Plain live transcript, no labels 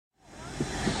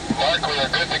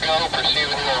go. Proceed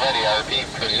when you are ready. I repeat,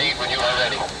 proceed when you are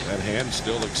ready. That hand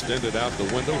still extended out the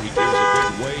window. He gives a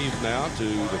big wave now to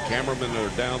the cameramen that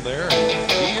are down there.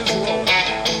 He is rolling.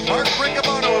 Mark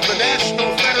Riccobono of the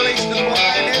National Federation of the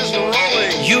Blind is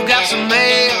rolling. You got some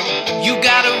mail, you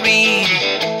gotta read.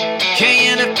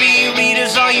 KNFB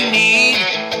readers all you need.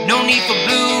 No need for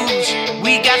blues,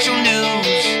 we got your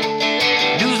news.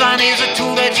 Newsline is a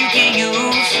tool that you can use.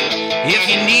 If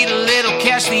you need a little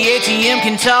cash, the ATM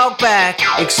can talk back.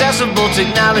 Accessible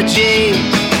technology.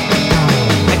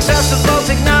 Accessible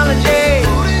technology.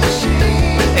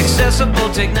 Accessible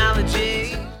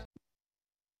technology.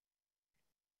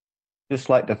 Just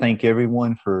like to thank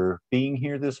everyone for being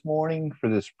here this morning for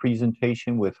this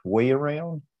presentation with Way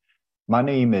Around. My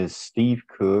name is Steve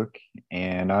Cook,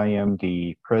 and I am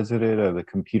the president of the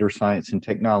Computer Science and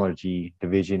Technology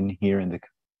Division here in the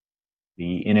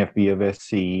NFB of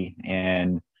SC.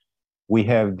 And we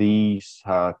have these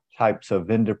types of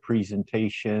vendor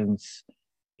presentations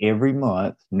every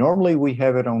month. Normally we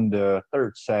have it on the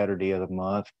third Saturday of the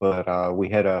month, but we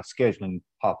had a scheduling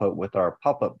pop up with our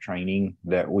pop-up training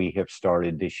that we have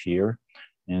started this year.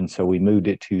 And so we moved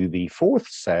it to the fourth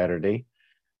Saturday.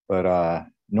 But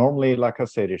normally, like I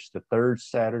said, it's the third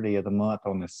Saturday of the month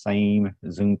on the same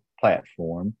Zoom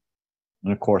platform.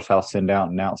 And of course, I'll send out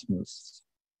announcements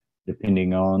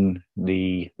depending on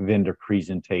the vendor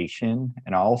presentation.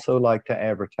 And I also like to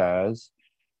advertise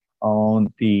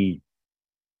on the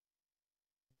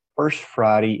first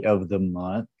Friday of the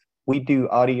month. We do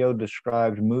audio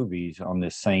described movies on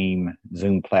the same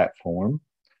Zoom platform.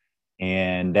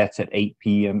 And that's at 8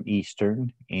 p.m.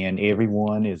 Eastern, and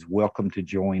everyone is welcome to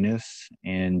join us.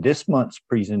 And this month's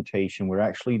presentation, we're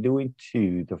actually doing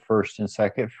two, the first and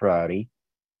second Friday.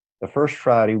 The first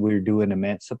Friday, we're doing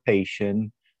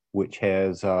Emancipation, which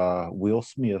has Will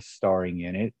Smith starring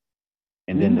in it.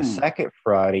 And then the second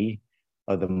Friday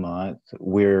of the month,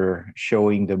 we're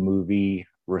showing the movie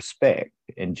Respect,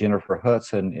 and Jennifer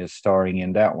Hudson is starring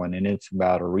in that one, and it's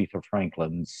about Aretha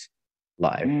Franklin's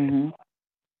life.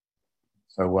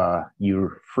 So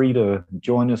you're free to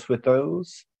join us with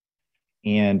those.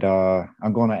 And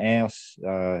I'm going to ask,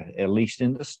 at least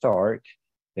in the start,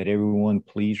 that everyone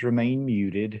please remain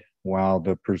muted while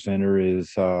the presenter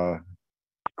is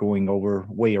going over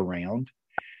Way Around.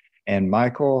 And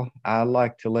Michael, I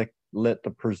like to let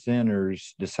the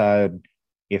presenters decide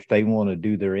if they want to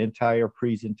do their entire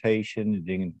presentation and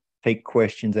then take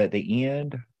questions at the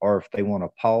end, or if they want to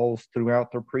pause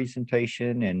throughout their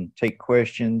presentation and take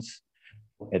questions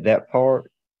at that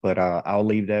part. But I'll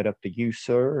leave that up to you,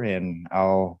 sir, and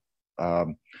I'll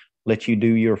let you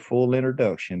do your full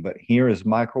introduction. But here is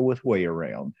Michael with Way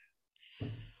Around.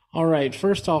 All right.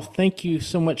 First off, thank you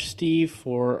so much, Steve,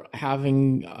 for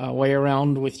having Way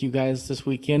Around with you guys this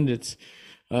weekend. It's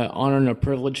an honor and a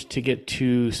privilege to get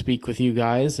to speak with you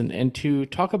guys and to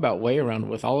talk about Way Around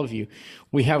with all of you.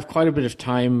 We have quite a bit of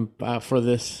time for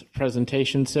this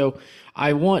presentation, so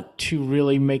I want to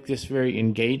really make this very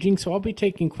engaging. So I'll be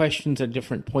taking questions at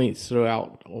different points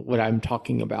throughout what I'm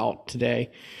talking about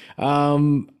today.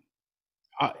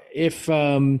 If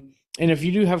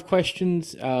you do have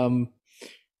questions,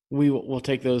 we'll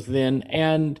take those then.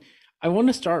 And I want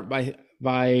to start by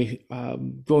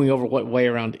going over what Way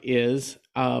Around is.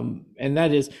 And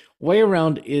that is, Way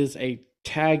Around is a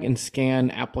tag and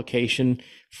scan application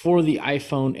for the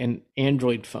iPhone and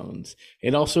Android phones.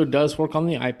 It also does work on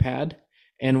the iPad,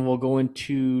 and we'll go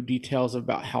into details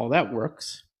about how that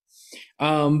works.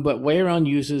 But Way Around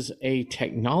uses a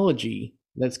technology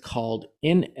that's called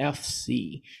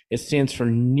NFC. It stands for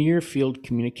Near Field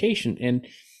Communication. And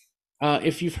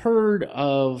if you've heard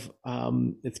of,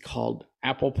 it's called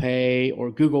Apple Pay or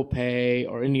Google Pay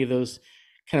or any of those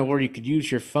kind of where you could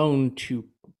use your phone to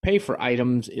pay for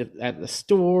items at the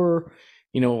store,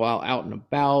 while out and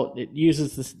about,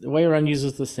 the Way Around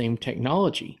uses the same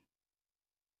technology.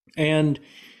 And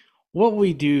what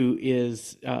we do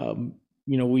is,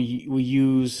 we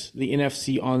use the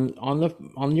NFC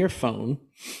on your phone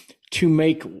to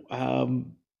make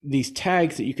these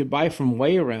tags that you could buy from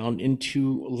Way Around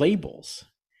into labels.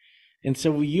 And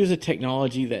so we use a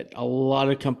technology that a lot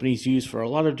of companies use for a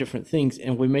lot of different things,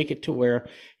 and we make it to where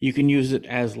you can use it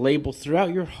as labels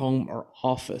throughout your home or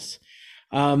office.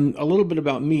 A little bit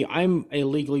about me. I'm a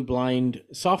legally blind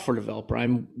software developer.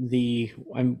 I'm the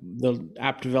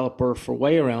app developer for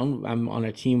Way Around. I'm on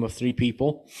a team of 3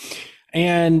 people.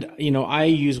 And, I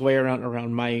use Way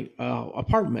around my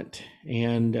apartment.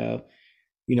 And,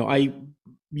 I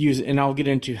use it, and I'll get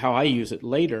into how I use it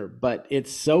later, but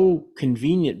it's so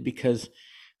convenient because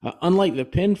unlike the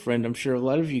Pen Friend, I'm sure a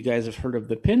lot of you guys have heard of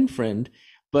the Pen Friend,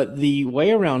 but the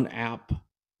Way Around app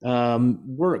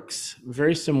works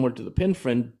very similar to the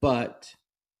PinFriend, but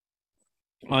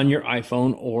on your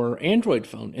iPhone or Android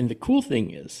phone. And the cool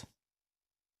thing is,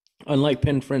 unlike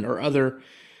PinFriend or other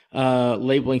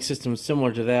labeling systems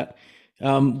similar to that,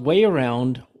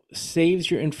 WayAround saves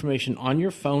your information on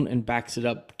your phone and backs it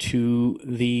up to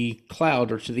the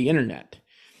cloud or to the internet.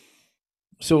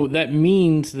 So that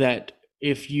means that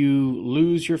if you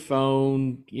lose your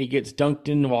phone, it gets dunked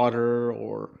in water,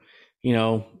 or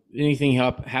anything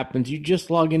happens, you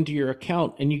just log into your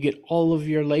account and you get all of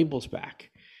your labels back.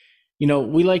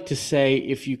 We like to say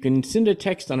if you can send a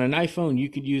text on an iPhone, you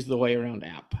could use the WayAround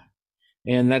app.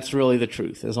 And that's really the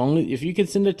truth. If you can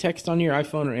send a text on your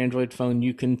iPhone or Android phone,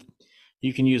 you can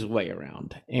use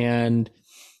WayAround. And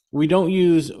we don't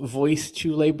use voice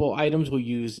to label items. We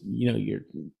use, your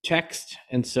text.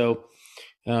 And so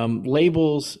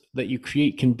labels that you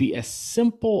create can be as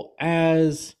simple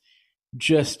as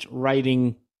just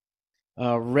writing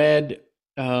red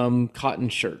cotton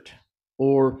shirt,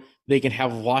 or they can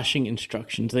have washing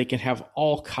instructions. They can have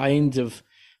all kinds of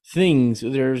things.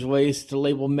 There's ways to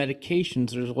label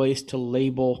medications. There's ways to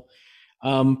label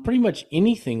pretty much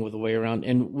anything with WayAround.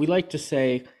 And we like to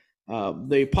say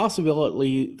the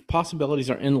possibilities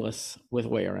are endless with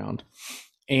WayAround.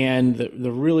 And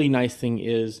the really nice thing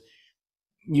is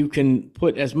you can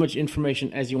put as much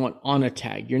information as you want on a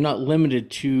tag. You're not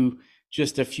limited to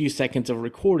just a few seconds of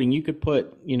recording. You could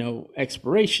put,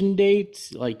 expiration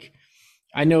dates. Like,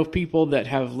 I know people that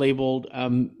have labeled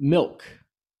milk.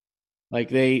 Like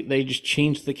they just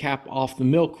change the cap off the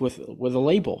milk with a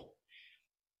label,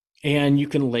 and you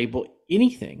can label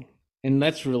anything, and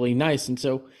that's really nice. And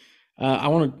so I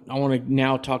want to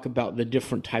now talk about the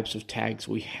different types of tags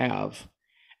we have,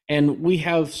 and we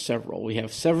have several. We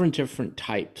have 7 different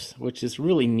types, which is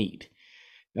really neat.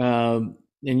 And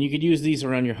you could use these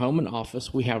around your home and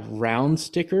office. We have round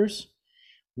stickers.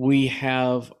 We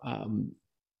have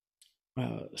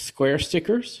square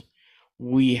stickers.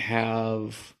 We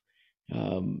have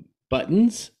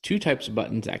buttons, 2 types of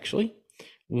buttons actually.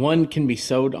 One can be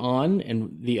sewed on,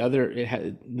 and the other,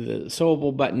 the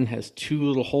sewable button has 2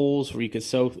 little holes where you could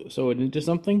sew it into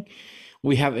something.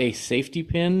 We have a safety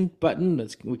pin button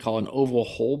we call an oval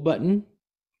hole button.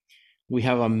 We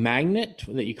have a magnet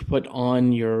that you could put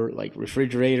on your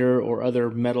refrigerator or other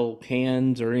metal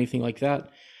cans or anything like that.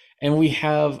 And we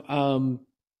have 2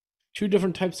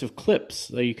 different types of clips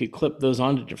that you could clip those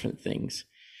onto different things.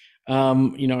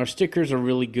 Our stickers are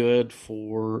really good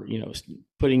for,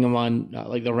 putting them on,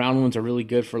 the round ones are really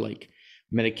good for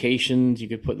medications. You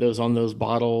could put those on those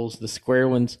bottles. The square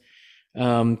ones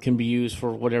can be used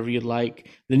for whatever you'd like.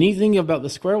 The neat thing about the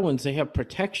square ones, they have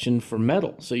protection for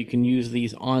metal. So you can use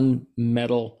these on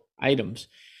metal items.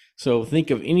 So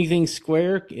think of anything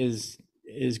square is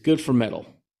good for metal.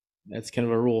 That's kind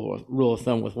of a rule of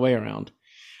thumb with WayAround.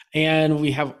 And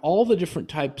we have all the different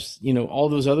types, all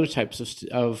those other types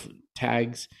of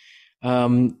tags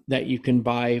that you can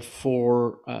buy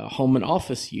for home and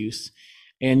office use.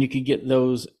 And you can get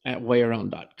those at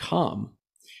wayaround.com.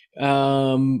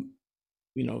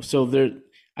 So there,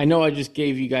 I know I just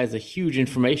gave you guys a huge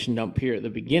information dump here at the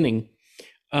beginning.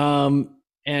 And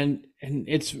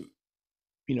it's,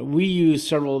 we use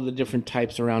several of the different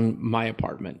types around my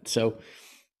apartment. So,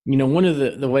 one of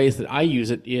the ways that I use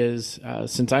it is,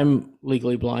 since I'm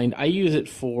legally blind, I use it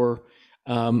for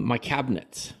my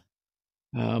cabinets.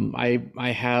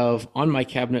 I have on my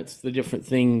cabinets the different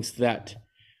things that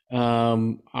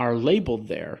are labeled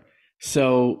there.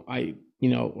 So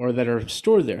or that are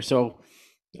stored there. So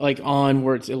on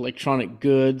where it's electronic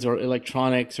goods or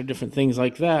electronics or different things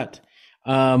like that,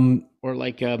 or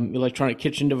electronic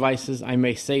kitchen devices, I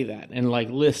may say that and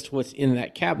list what's in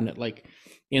that cabinet, like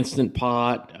Instant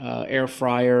Pot, air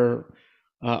fryer,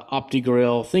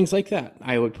 OptiGrill, things like that.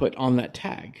 I would put on that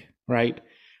tag, right?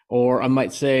 Or I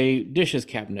might say dishes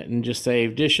cabinet and just say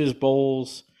dishes,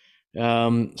 bowls,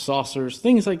 saucers,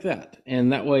 things like that.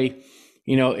 And that way,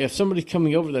 if somebody's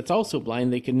coming over that's also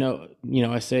blind, they can know,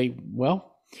 I say,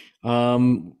 well,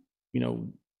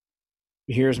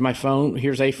 here's my phone.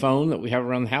 Here's a phone that we have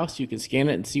around the house. You can scan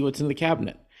it and see what's in the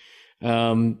cabinet.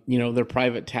 They're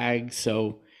private tags.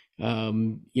 So,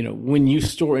 when you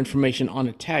store information on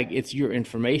a tag, it's your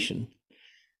information.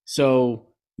 So,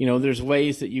 there's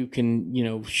ways that you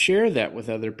can, share that with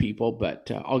other people,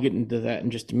 but I'll get into that in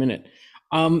just a minute.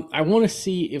 I want to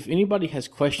see if anybody has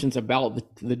questions about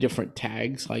the different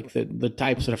tags, like the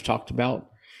types that I've talked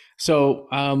about. So,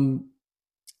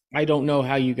 I don't know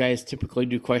how you guys typically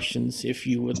do questions, if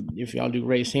y'all do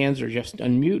raise hands or just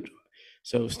unmute.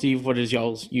 So, Steve, what is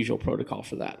y'all's usual protocol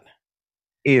for that?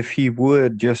 If you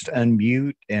would just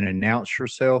unmute and announce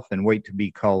yourself and wait to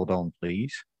be called on,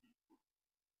 please.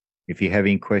 if you have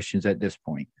any questions at this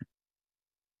point.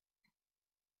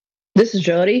 This is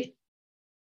Jody.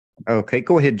 Okay,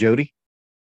 go ahead, Jody.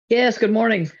 Yes, good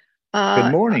morning.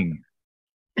 Good morning.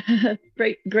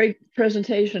 Great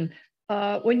presentation.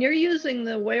 When you're using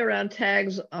the way around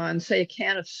tags on, say, a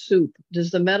can of soup,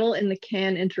 does the metal in the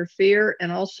can interfere?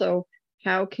 And also,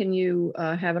 how can you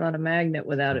have it on a magnet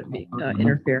without it being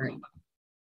interfering?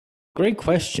 Great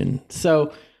question.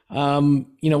 So,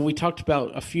 we talked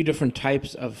about a few different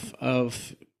types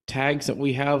of tags that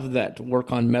we have that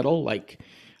work on metal, like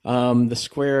the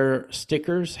square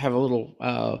stickers have a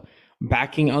little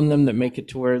backing on them that make it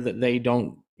to where that they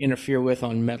don't interfere with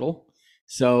on metal.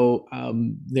 So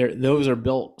those are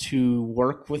built to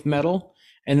work with metal,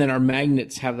 and then our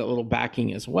magnets have that little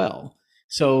backing as well.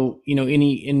 So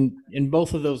in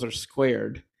both of those are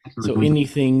squared. So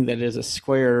anything that is a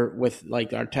square with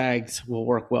like our tags will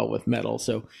work well with metal.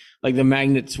 So like the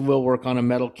magnets will work on a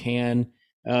metal can.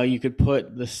 You could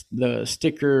put the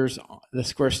stickers, the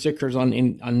square stickers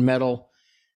on metal.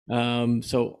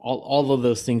 So all of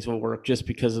those things will work just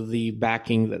because of the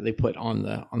backing that they put on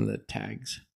the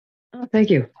tags. Oh, thank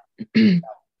you.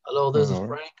 Hello, this is All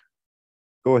right. Frank.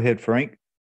 Go ahead, Frank.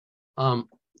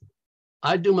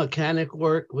 I do mechanic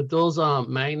work. Would those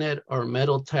magnet or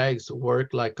metal tags work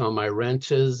like on my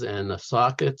wrenches and the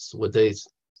sockets? Would they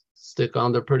stick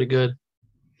on there pretty good?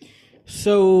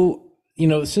 So,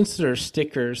 since they're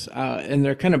stickers and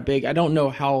they're kind of big, I don't know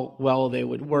how well they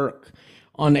would work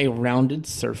on a rounded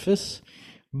surface.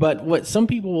 But what some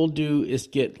people will do is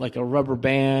get like a rubber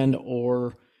band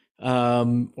or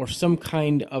some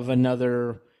kind of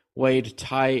another way to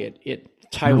tie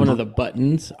one of the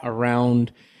buttons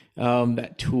around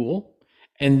that tool,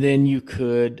 and then you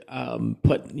could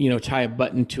tie a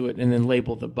button to it and then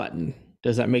label the button.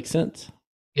 Does that make sense?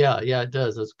 Yeah, it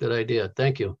does. That's a good idea.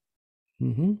 Thank you.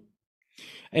 Mm-hmm.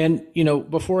 And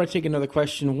before I take another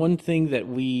question, one thing that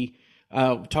we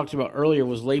talked about earlier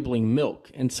was labeling milk.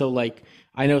 And so, like,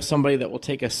 I know somebody that will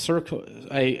take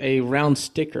a round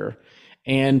sticker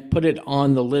and put it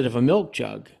on the lid of a milk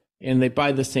jug, and they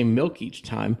buy the same milk each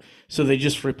time. So they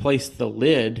just replace the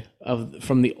lid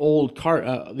from the old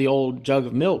the old jug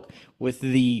of milk with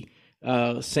the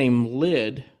same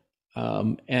lid,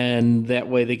 and that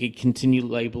way they could continue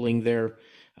labeling their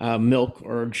milk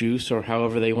or juice or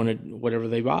however they wanted, whatever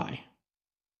they buy.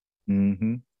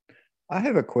 Mm-hmm. I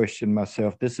have a question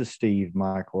myself. This is Steve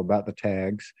Michael about the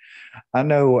tags. I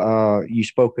know you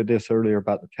spoke of this earlier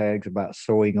about the tags, about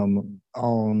sewing them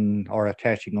on or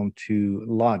attaching them to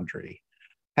laundry.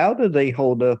 How do they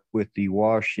hold up with the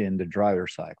wash and the dryer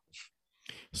cycles?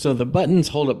 So the buttons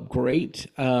hold up great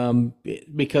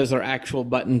because they're actual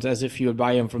buttons, as if you would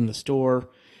buy them from the store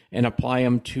and apply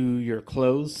them to your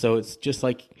clothes. So it's just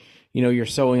like, you're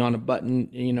sewing on a button.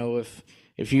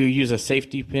 If you use a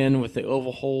safety pin with the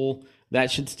oval hole, that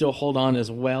should still hold on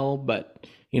as well. But,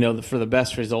 for the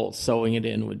best results, sewing it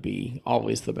in would be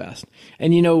always the best.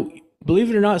 And, believe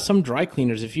it or not, some dry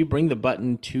cleaners, if you bring the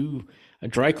button to a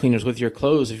dry cleaners with your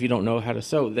clothes, if you don't know how to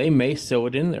sew, they may sew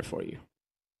it in there for you.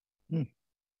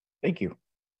 Thank you.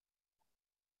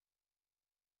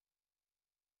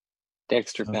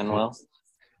 Dexter Benwell.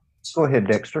 Go ahead,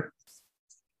 Dexter.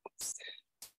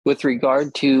 With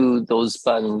regard to those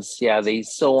buttons, yeah, they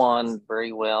sew on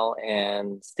very well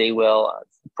and stay well.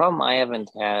 The problem I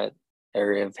haven't had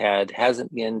or have had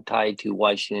hasn't been tied to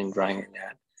washing and drying or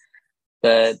that.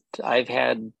 But I've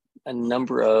had a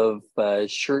number of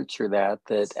shirts or that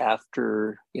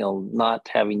after, not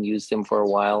having used them for a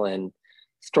while and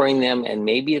storing them, and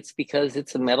maybe it's because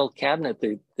it's a metal cabinet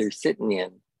they're sitting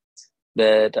in,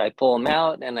 that I pull them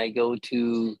out and I go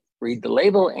to read the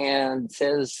label and it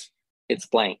says it's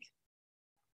blank.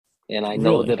 And I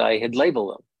know that I had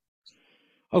labeled them.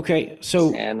 Okay,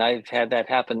 so... And I've had that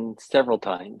happen several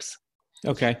times.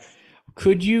 Okay.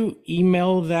 Could you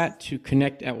email that to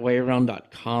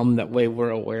connect@wayaround.com? That way we're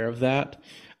aware of that.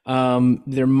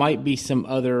 There might be some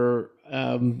other,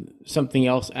 something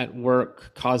else at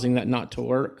work causing that not to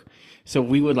work. So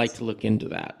we would like to look into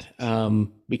that.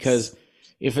 Because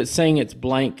if it's saying it's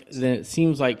blank, then it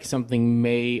seems like something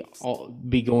may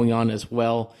be going on as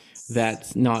well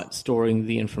that's not storing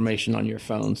the information on your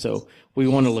phone. So we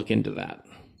want to look into that.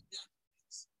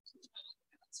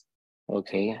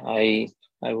 Okay,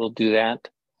 I will do that.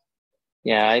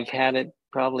 Yeah, I've had it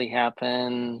probably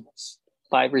happen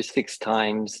 5 or 6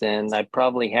 times, and I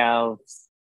probably have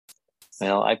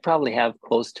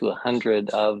close to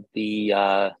 100 of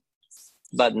the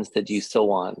buttons that you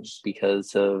sew on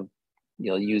because of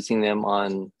using them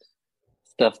on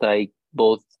stuff that I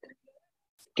both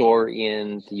store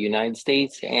in the United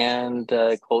States and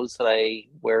clothes that I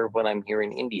wear when I'm here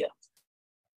in India.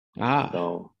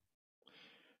 So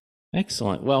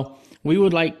Excellent. Well, we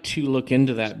would like to look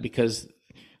into that because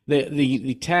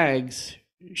the tags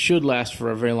should last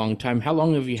for a very long time. How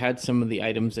long have you had some of the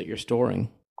items that you're storing?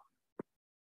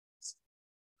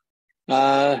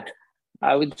 I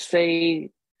would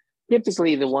say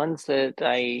typically the ones that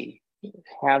I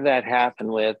have that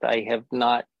happen with, I have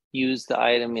not used the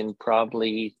item in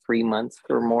probably 3 months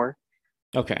or more.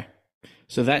 Okay.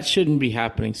 So that shouldn't be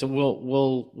happening. So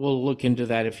we'll look into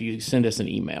that if you send us an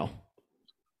email.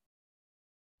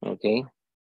 Okay.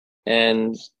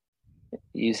 And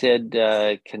you said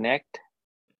connect?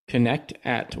 Connect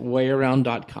at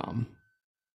wayaround.com.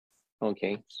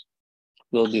 Okay.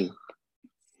 Will do.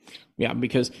 Yeah,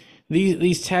 because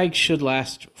these tags should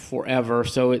last forever.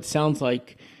 So it sounds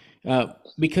like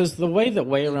because the way that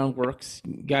WayAround works,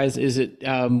 guys, is it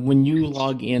when you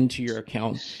log into your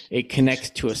account, it connects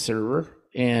to a server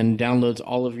and downloads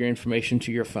all of your information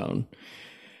to your phone.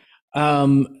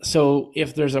 So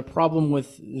if there's a problem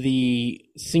with the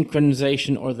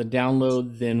synchronization or the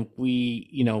download, then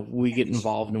we get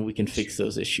involved and we can fix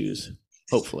those issues,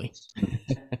 hopefully.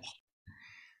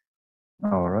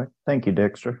 All right. Thank you,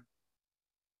 Dexter.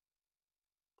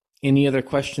 Any other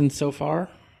questions so far?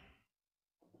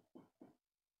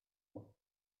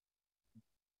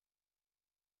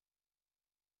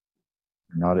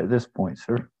 Not at this point,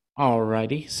 sir. All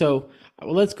righty. So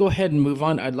let's go ahead and move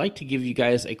on. I'd like to give you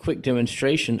guys a quick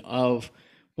demonstration of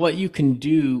what you can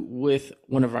do with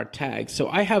one of our tags. So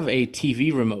I have a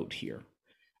TV remote here,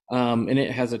 and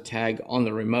it has a tag on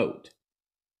the remote.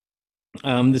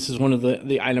 This is one of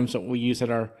the items that we use at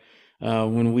our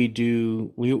so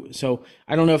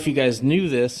I don't know if you guys knew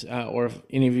this or if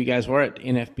any of you guys were at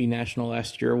NFB National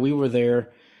last year. We were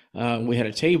there. We had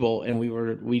a table and we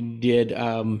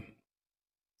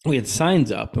had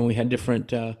signs up and we had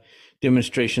different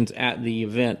demonstrations at the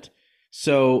event.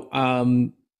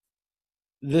 So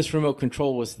this remote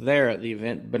control was there at the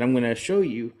event, but I'm going to show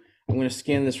you. I'm going to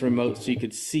scan this remote so you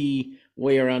could see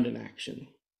WayAround in action.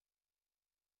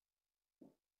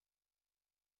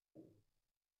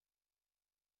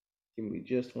 Give me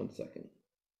just 1 second.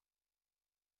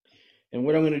 And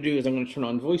what I'm going to do is I'm going to turn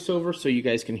on voiceover so you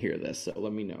guys can hear this. So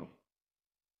let me know.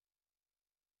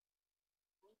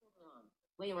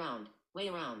 WayAround,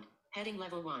 heading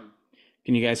level 1.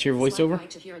 Can you guys hear voiceover? Right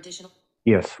to hear additional...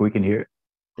 Yes, we can hear it.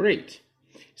 Great.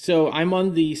 So I'm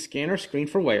on the scanner screen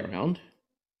for WayAround.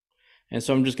 And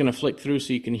so I'm just going to flick through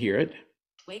so you can hear it.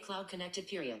 WayCloud connected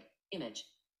period. Image.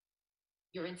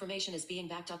 Your information is being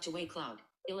backed up to WayCloud.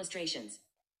 Illustrations.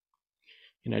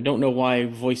 And I don't know why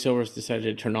VoiceOver has decided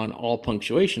to turn on all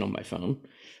punctuation on my phone.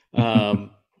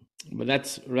 But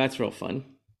that's real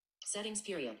fun. Settings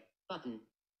period. Button.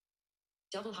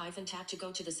 Double hyphen tap to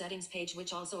go to the settings page,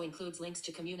 which also includes links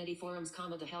to community forums,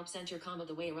 the help center,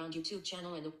 the WayAround YouTube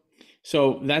channel, and the...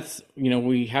 So that's,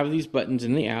 we have these buttons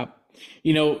in the app.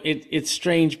 It's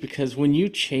strange because when you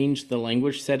change the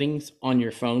language settings on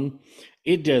your phone,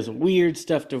 it does weird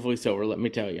stuff to VoiceOver, let me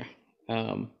tell you.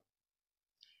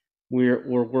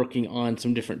 We're working on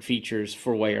some different features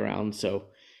for WayAround, so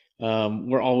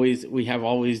we have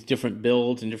always different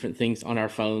builds and different things on our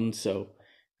phones, so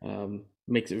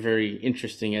makes it very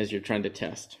interesting as you're trying to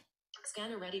test.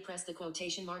 Scanner ready, press the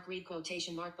quotation mark, read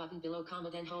quotation mark button below,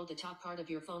 then hold the top part of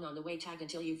your phone on the way tag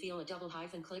until you feel a double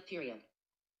hyphen click period.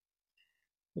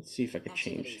 Let's see if I can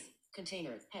Activities, change.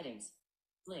 Containers, headings,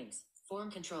 links,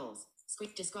 form controls,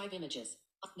 script, describe images,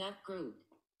 nav group,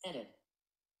 edit.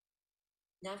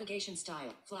 Navigation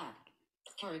style, flat,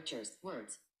 characters,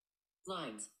 words,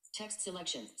 lines, text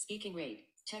selection, speaking rate,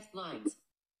 text lines,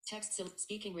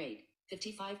 speaking rate,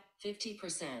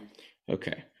 50%.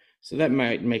 Okay, so that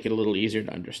might make it a little easier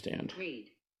to understand. Read,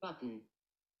 button.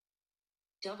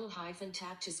 Double hyphen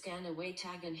tap to scan a way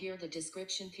tag and hear the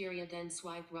description period, then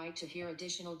swipe right to hear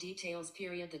additional details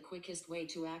period. The quickest way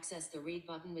to access the read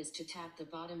button is to tap the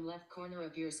bottom left corner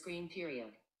of your screen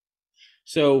period.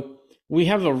 So we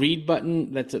have a read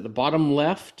button that's at the bottom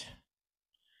left.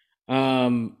 So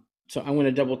I'm going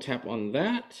to double tap on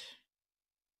that.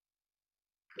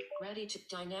 Ready to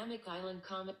dynamic island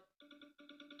comment.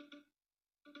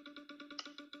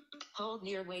 Hold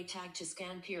near way tag to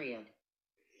scan period.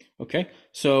 Okay,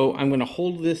 so I'm going to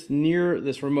hold this near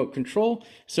this remote control.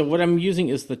 So what I'm using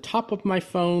is the top of my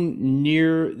phone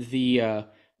near the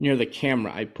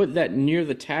camera. I put that near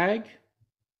the tag.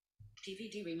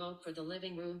 DVD remote for the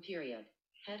living room period.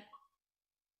 Head.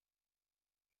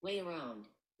 WayAround.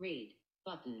 Read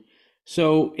button.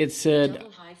 So it said.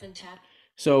 Double hyphen tap.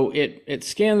 So it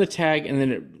scanned the tag and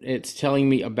then it's telling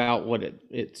me about what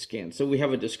it scanned. So we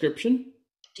have a description.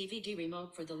 DVD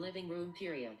remote for the living room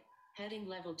period. Heading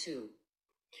level 2.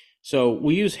 So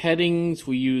we use headings,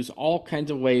 we use all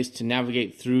kinds of ways to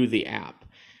navigate through the app.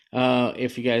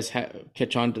 If you guys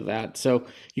catch on to that. So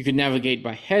you can navigate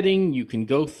by heading, you can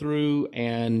go through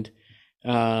and,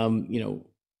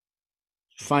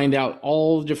 find out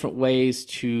all different ways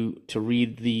to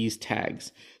read these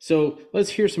tags. So let's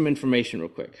hear some information real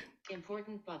quick.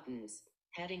 Important buttons.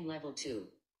 Heading level 2.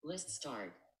 List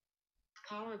start.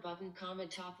 Power button,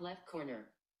 top left corner.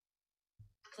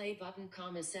 Play button,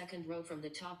 second row from the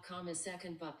top,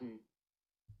 second button.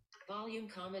 Volume,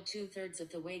 2/3 of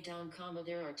the way down,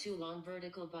 there are 2 long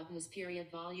vertical buttons, period.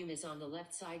 Volume is on the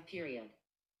left side, period.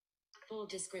 Full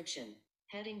description.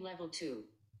 Heading level 2.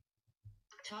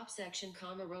 Top section,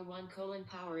 row 1,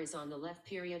 power is on the left,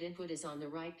 period. Input is on the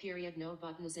right, period. No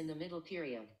buttons in the middle,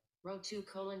 period. Row 2,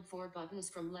 4 buttons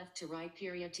from left to right,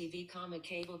 period. TV,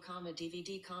 cable,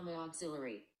 DVD,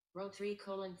 auxiliary. Row 3,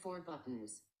 4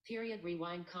 buttons, period.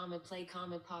 Rewind, play,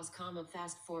 pause,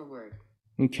 fast forward.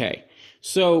 Okay,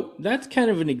 so that's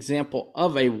kind of an example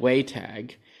of a way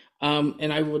tag.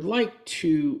 And I would like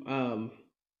to, I'm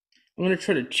going to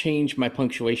try to change my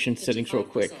punctuation settings real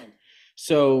quick.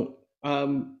 So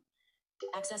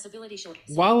accessibility show.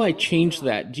 While I change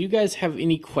that, do you guys have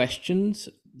any questions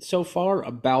so far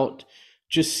about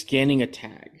just scanning a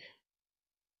tag?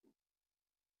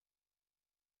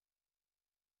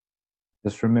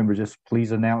 Just remember, just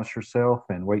please announce yourself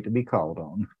and wait to be called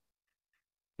on.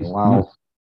 Wow.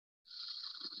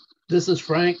 This is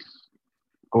Frank.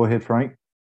 Go ahead, Frank.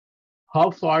 How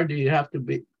far do you have to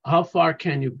be? How far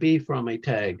can you be from a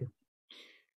tag?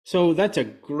 So that's a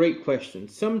great question.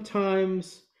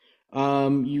 Sometimes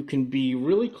you can be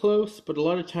really close, but a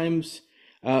lot of times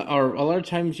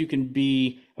you can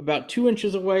be about 2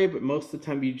 inches away, but most of the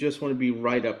time you just want to be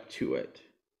right up to it.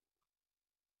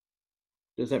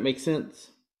 Does that make sense?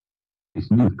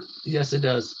 Yes, it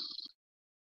does.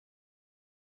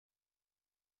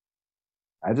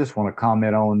 I just want to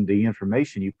comment on the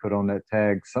information you put on that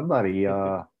tag. Somebody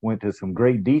went to some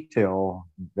great detail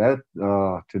that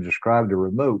to describe the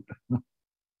remote.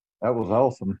 That was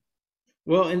awesome.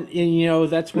 Well, and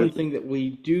that's one thing that we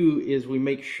do is we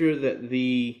make sure that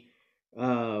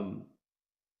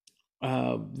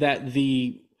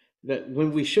that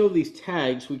when we show these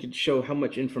tags, we could show how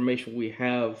much information we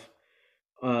have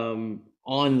on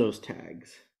those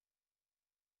tags.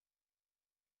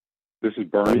 This is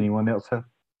Bernie. Anyone else have?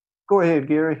 Go ahead,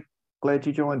 Gary. Glad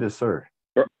you joined us, sir.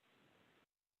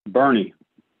 Bernie.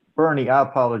 Bernie, I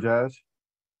apologize.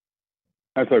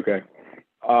 That's okay.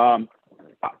 I'm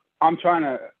trying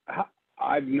to,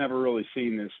 I've never really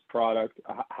seen this product.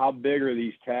 How big are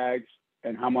these tags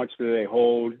and how much do they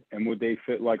hold, and would they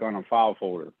fit like on a file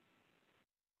folder?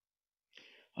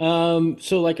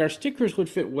 So like our stickers would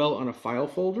fit well on a file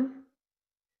folder.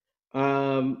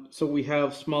 So we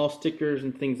have small stickers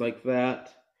and things like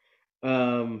that.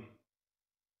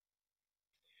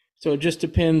 So it just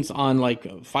depends on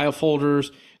like file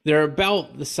folders. They're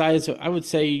about the size of, I would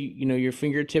say, your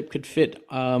fingertip could fit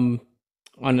on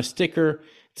a sticker.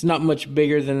 It's not much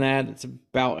bigger than that. It's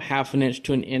about 1/2 inch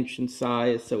to 1 inch in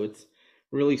size. So it's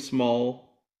really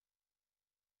small.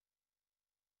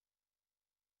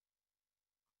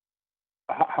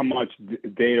 How much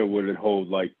data would it hold?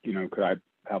 Like, could I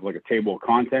have like a table of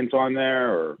contents on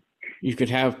there, or? You could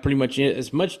have pretty much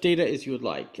as much data as you would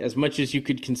like, as much as you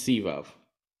could conceive of.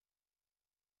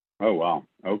 Oh, wow.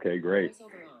 Okay, great.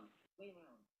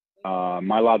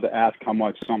 Am I allowed to ask how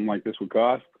much something like this would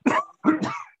cost?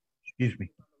 Excuse me.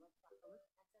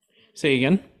 Say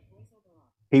again?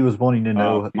 He was wanting to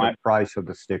know the price of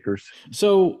the stickers.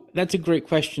 So that's a great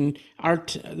question.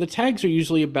 The tags are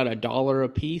usually about $1 a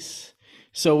piece.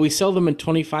 So we sell them in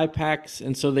 25 packs,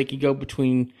 and so they could go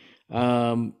between, they're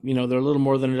a little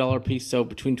more than $1 a piece, so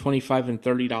between $25 and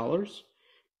 $30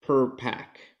 per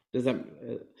pack. Does that?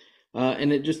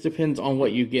 And it just depends on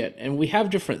what you get. And we have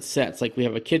different sets. Like we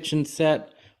have a kitchen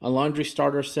set, a laundry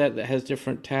starter set that has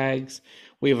different tags.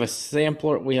 We have a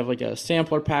sampler. We have like a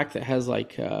sampler pack that has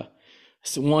like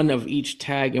one of each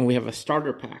tag, and we have a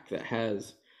starter pack that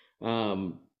has,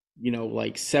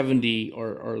 like 70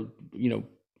 or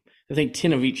I think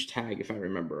 10 of each tag, if I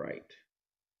remember right.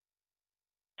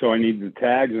 So I need the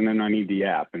tags, and then I need the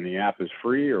app, and the app is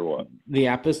free, or what? The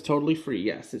app is totally free.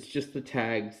 Yes, it's just the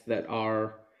tags that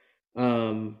are,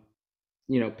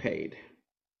 paid.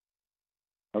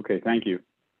 Okay, thank you.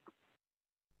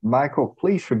 Michael,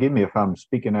 please forgive me if I'm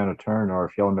speaking out of turn or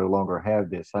if y'all no longer have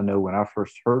this. I know when I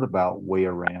first heard about Way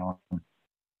Around,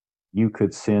 you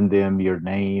could send them your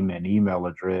name and email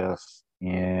address,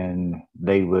 and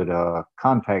they would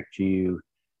contact you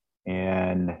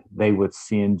and they would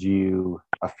send you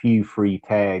a few free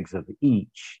tags of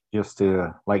each just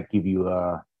to like give you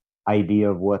a idea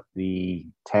of what the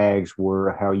tags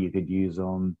were, how you could use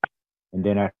them, and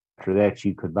then after that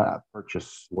you could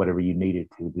purchase whatever you needed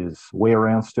to. Does Way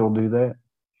Around still do that?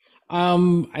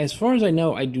 As far as I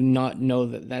know, I do not know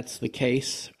that that's the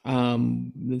case.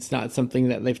 It's not something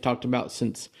that they've talked about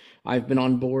since I've been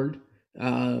on board.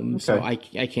 So I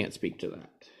can't speak to that.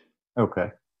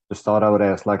 Okay. Just thought I would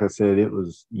ask. Like I said, it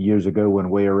was years ago when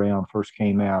Way Around first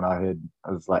came out. I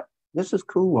was like, this is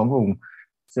cool. I'm going to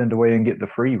send away and get the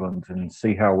free ones and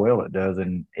see how well it does.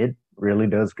 And it really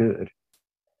does good.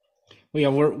 Well, yeah,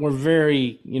 we're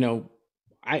very,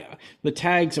 the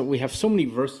tags, we have so many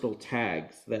versatile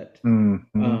tags that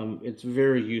it's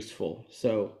very useful.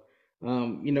 So,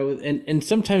 and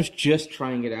sometimes just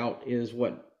trying it out is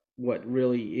what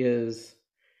really is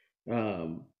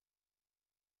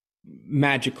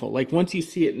magical. Like once you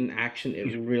see it in action,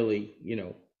 it really,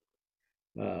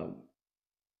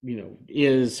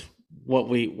 is what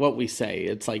we say.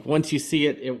 It's like once you see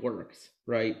it, it works,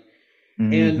 right?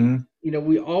 And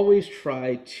we always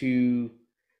try to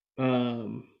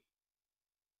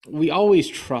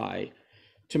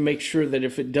make sure that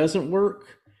if it doesn't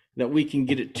work, that we can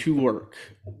get it to work.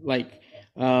 Like,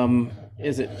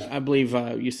 I believe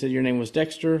you said your name was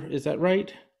Dexter, is that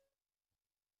right?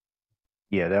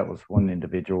 Yeah, that was one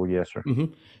individual. Yes, sir.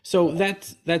 Mm-hmm. So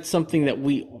that's something that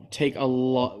we take a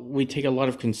lot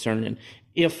of concern in.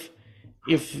 If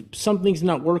something's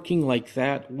not working like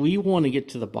that, we want to get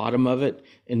to the bottom of it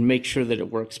and make sure that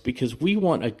it works, because we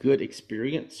want a good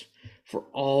experience for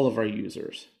all of our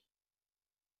users.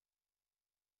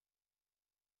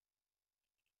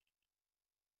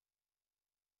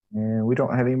 And we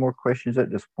don't have any more questions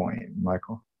at this point,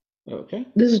 Michael. Okay.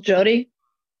 This is Jody.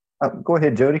 Go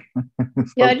ahead, Jody.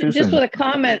 Yeah, just with a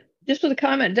comment.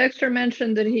 Dexter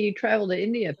mentioned that he traveled to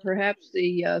India. Perhaps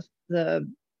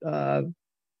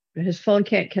his phone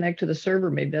can't connect to the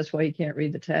server. Maybe that's why he can't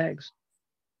read the tags.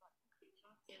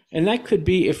 And that could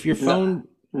be if your phone.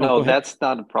 No, that's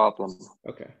not a problem.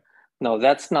 Okay. No,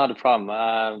 that's not a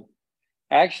problem.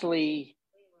 Actually,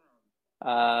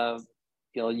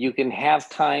 you can have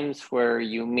times where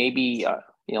you maybe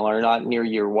are not near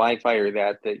your Wi-Fi or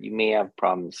that you may have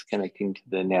problems connecting to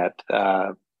the net.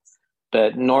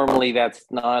 But normally that's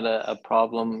not a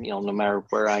problem, no matter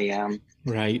where I am.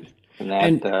 Right.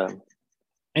 And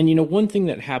one thing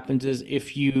that happens is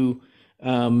if you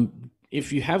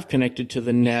have connected to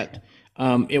the net,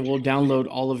 it will download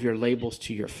all of your labels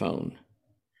to your phone.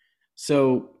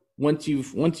 So once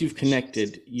you've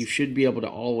connected, you should be able to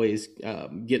always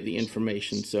get the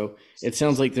information. So it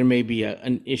sounds like there may be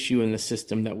an issue in the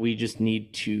system that we just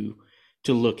need to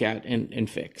look at and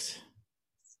fix.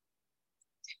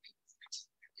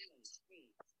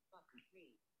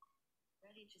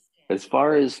 As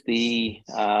far as the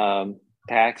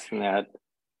packs and that,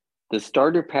 the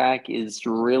starter pack is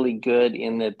really good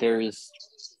in that there's,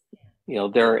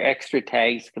 there are extra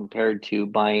tags compared to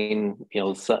buying,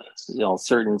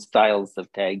 certain styles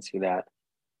of tags for that.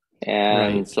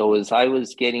 And Right. So as I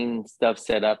was getting stuff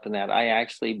set up and that, I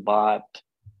actually bought, I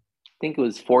think it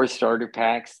was 4 starter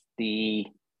packs. The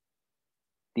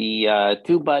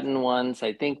 2-button ones,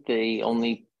 I think they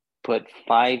only put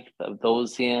 5 of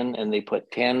those in, and they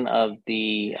put 10 of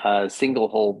the single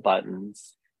hole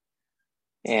buttons.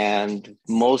 And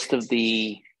most of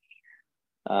the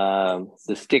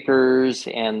stickers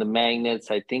and the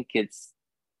magnets, I think it's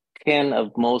 10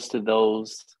 of most of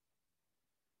those.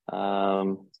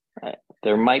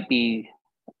 There might be,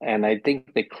 and I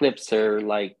think the clips are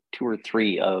like 2 or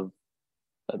 3 of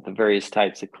the various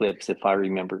types of clips, if I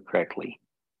remember correctly.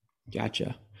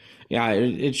 Gotcha. Yeah,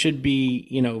 it should be,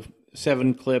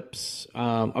 7 clips.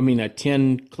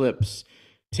 10 clips,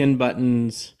 10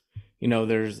 buttons.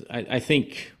 There's, I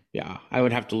think, yeah, I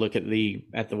would have to look at the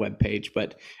web page,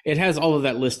 but it has all of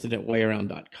that listed at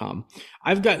wayaround.com.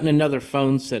 I've gotten another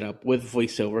phone set up with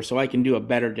VoiceOver so I can do a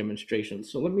better demonstration.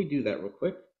 So let me do that real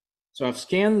quick. So I've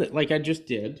scanned it like I just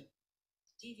did.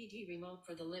 DVD remote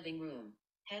for the living room.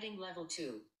 Heading level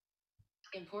 2.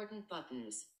 Important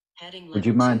buttons. Heading level 2. Would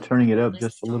you mind turning it up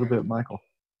just a little bit, Michael?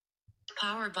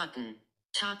 Power button.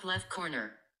 Top left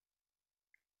corner.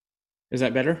 Is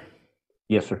that better?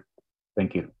 Yes, sir.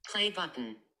 Thank you. Play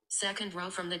button. Second row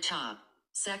from the top.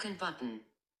 Second button.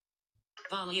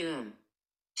 Volume.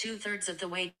 2/3 of the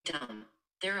way down.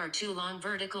 There are 2 long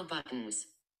vertical buttons.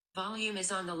 Volume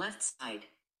is on the left side.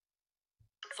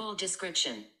 Full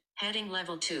description. Heading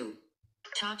level 2.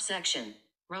 Top section.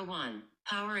 Row 1.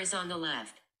 Power is on the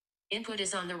left. Input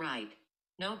is on the right.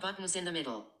 No buttons in the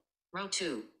middle. Row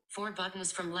 2. 4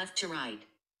 buttons from left to right.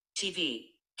 TV,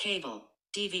 cable,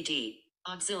 DVD,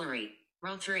 auxiliary,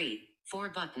 row 3, 4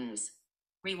 buttons.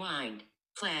 Rewind,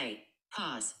 play,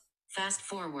 pause, fast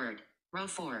forward, row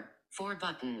 4, 4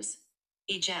 buttons.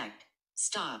 Eject,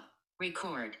 stop,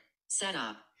 record,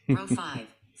 setup, row 5,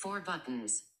 4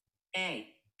 buttons. A,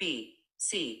 B,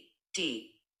 C,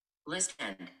 D. List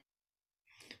end.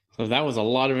 So that was a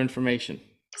lot of information.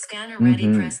 Scanner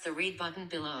ready, press the read button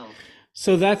below.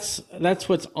 So that's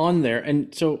what's on there.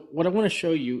 And so what I want to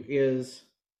show you is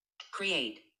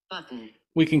create button.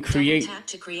 We can create. Double tap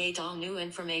to create all new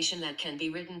information that can be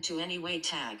written to any way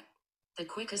tag. The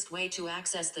quickest way to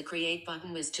access the create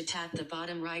button is to tap the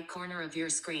bottom right corner of your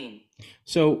screen.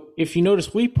 So if you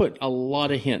notice, we put a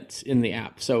lot of hints in the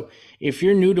app. So if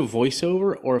you're new to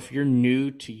VoiceOver, or if you're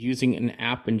new to using an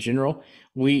app in general,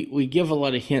 we give a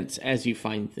lot of hints as you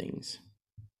find things.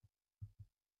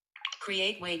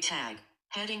 Create way tag,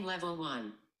 heading level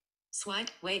 1. Swipe,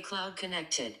 way cloud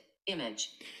connected, image.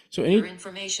 So your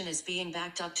information is being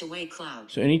backed up to way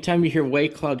cloud. So anytime you hear way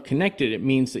cloud connected, it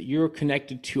means that you're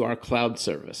connected to our cloud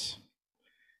service.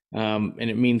 And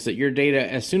it means that your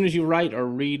data, as soon as you write or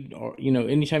read, or,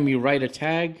 anytime you write a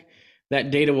tag, that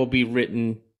data will be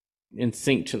written in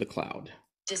sync to the cloud.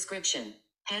 Description,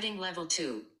 heading level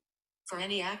 2. For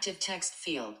any active text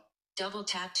field, double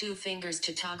tap 2 fingers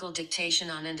to toggle dictation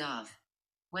on and off.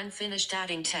 When finished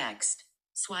adding text,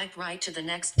 swipe right to the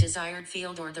next desired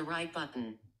field or the right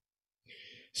button.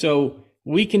 So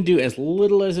we can do as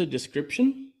little as a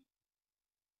description.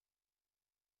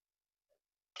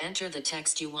 Enter the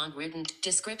text you want written.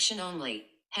 Description only.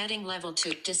 Heading level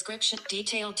 2. Description.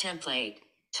 Detailed template.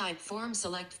 Type form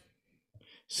select.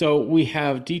 So we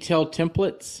have detailed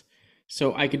templates.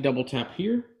 So I could double tap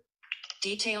here.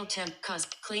 Detailed temp.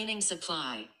 Cost. Cleaning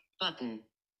supply. Button.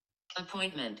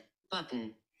 Appointment.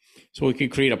 Button. So we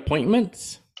could create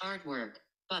appointments. Artwork.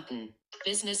 Button.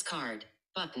 Business card.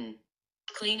 Button.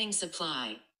 Cleaning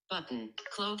supply. Button.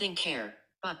 Clothing care.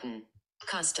 Button.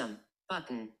 Custom.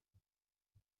 Button.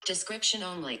 Description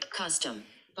only. Custom.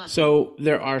 Button. So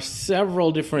there are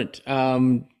several different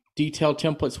detailed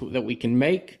templates that we can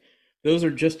make. Those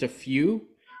are just a few.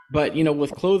 But,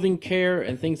 with clothing care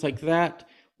and things like that,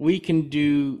 we can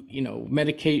do,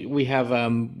 medicate. We have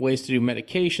ways to do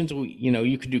medications.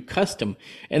 You can do custom.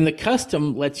 And the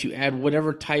custom lets you add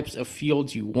whatever types of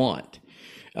fields you want.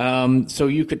 So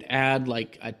you could add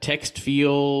like a text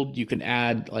field, you could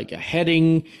add like a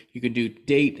heading, you could do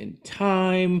date and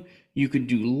time, you could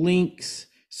do links.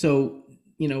 So,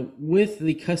 with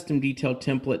the custom detailed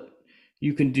template,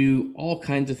 you can do all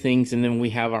kinds of things. And then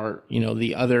we have our,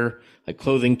 the other like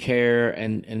clothing care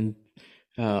and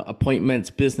appointments,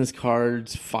 business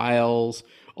cards, files,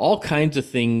 all kinds of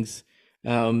things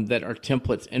that are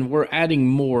templates. And we're adding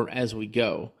more as we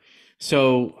go.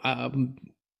 So,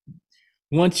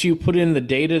 once you put in the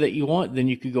data that you want, then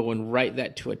you could go and write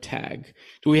that to a tag.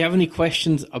 Do we have any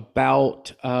questions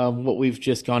about what we've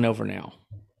just gone over now?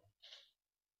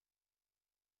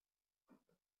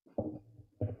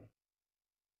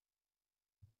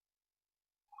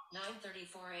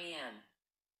 a.m.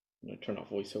 I'm going to turn off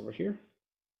VoiceOver here.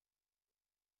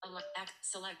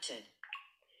 Selected.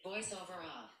 VoiceOver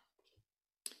off.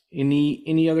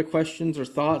 Any other questions or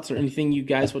thoughts or anything you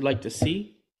guys would like to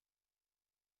see?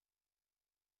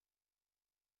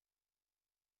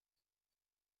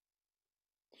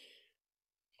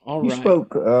 All you right.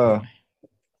 spoke. Go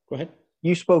ahead.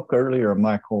 You spoke earlier,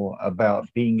 Michael, about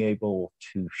being able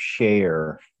to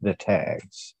share the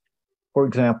tags. For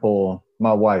example,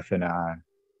 my wife and I,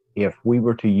 if we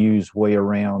were to use way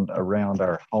around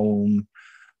our home,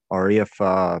 or if,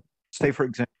 say, for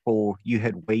example, you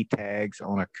had way tags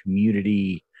on a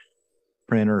community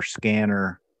printer,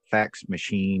 scanner, fax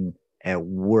machine at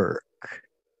work,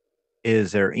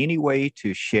 is there any way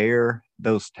to share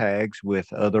those tags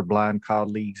with other blind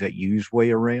colleagues that use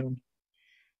way around?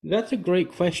 That's a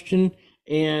great question.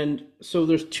 And so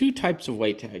there's two types of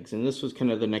way tags, and this was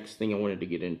kind of the next thing I wanted to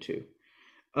get into.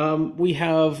 We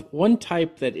have one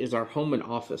type that is our home and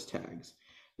office tags.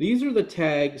 These are the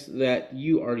tags that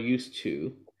you are used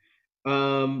to.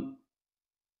 And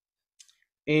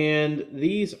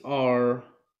these are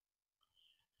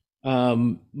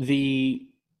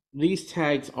these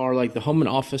tags are like the home and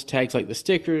office tags, like the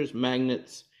stickers,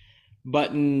 magnets,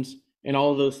 buttons, and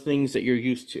all those things that you're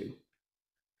used to.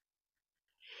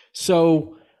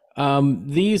 So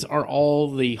these are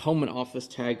all the home and office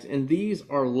tags, and these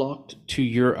are locked to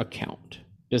your account.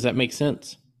 Does that make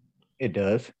sense? It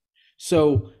does.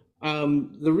 So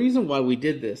the reason why we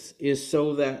did this is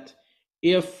so that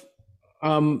if,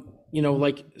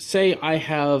 like say I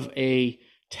have a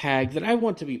tag that I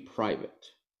want to be private,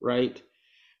 right?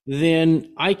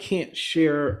 then I can't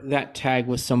share that tag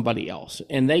with somebody else,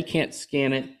 and they can't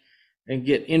scan it and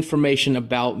get information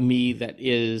about me that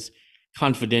is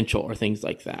confidential or things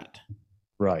like that.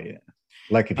 Right.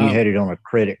 Like if you had it on a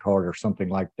credit card or something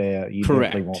like that, you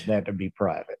definitely want that to be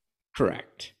private.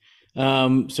 Correct.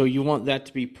 So you want that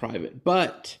to be private.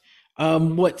 But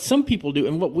what some people do,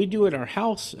 and what we do at our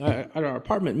house, at our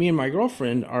apartment, me and my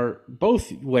girlfriend are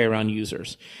both Way Around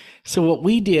users. So what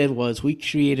we did was we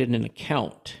created an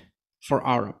account for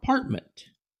our apartment.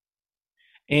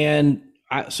 And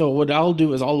so what I'll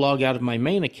do is I'll log out of my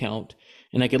main account,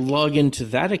 and I can log into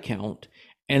that account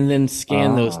and then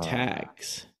scan those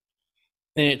tags.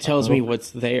 And it tells me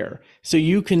what's there. So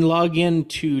you can log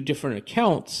into different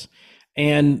accounts,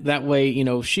 and that way, you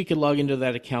know, she could log into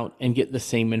that account and get the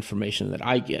same information that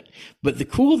I get. But the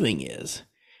cool thing is,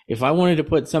 if I wanted to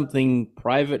put something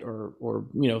private or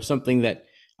you know, something that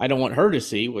I don't want her to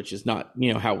see, which is not,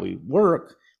 you know, how we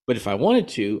work, but if I wanted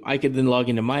to, I could then log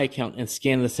into my account and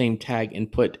scan the same tag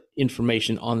and put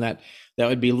information on that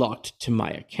would be locked to my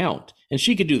account. And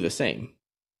she could do the same.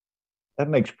 That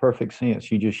makes perfect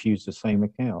sense. You just use the same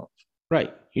account.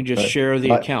 Right. You just share the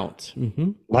accounts.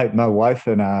 Mm-hmm. Like my wife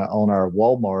and I on our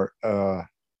Walmart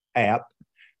app,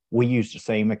 we use the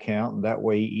same account. And that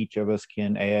way each of us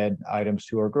can add items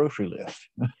to our grocery list.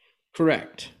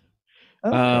 Correct.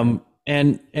 Okay.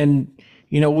 And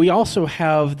you know, we also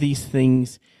have these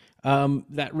things.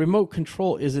 That remote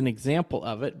control is an example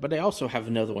of it, but I also have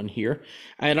another one here.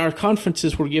 At our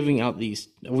conferences, we're giving out these,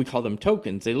 we call them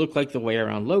tokens. They look like the Way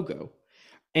Around logo.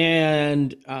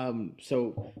 And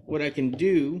so what I can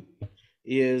do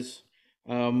is,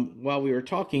 while we were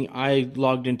talking, I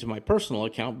logged into my personal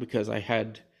account because I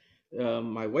had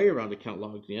my Way Around account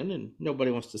logged in, and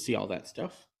nobody wants to see all that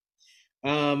stuff.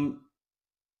 So I'm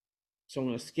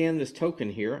going to scan this token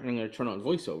here, and I'm going to turn on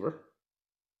VoiceOver.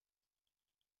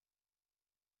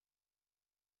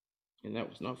 And that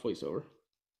was not VoiceOver.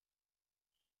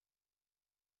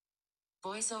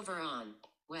 VoiceOver on.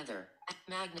 Weather.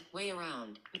 Way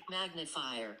Around.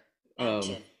 Magnifier.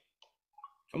 Active.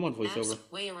 Come on, VoiceOver.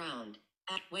 Apps, Way Around.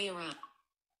 Way Around.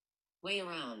 Way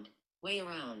Around. Way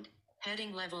Around.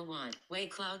 Heading level 1. Way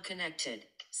Cloud connected.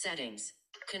 Settings.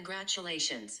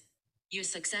 Congratulations. You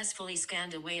successfully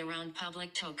scanned a Way Around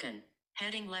public token.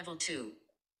 Heading level 2.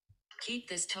 Keep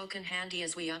this token handy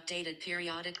as we update it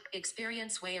periodic.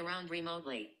 Experience Way Around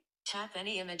remotely. Tap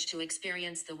any image to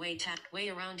experience the Way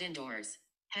Around indoors.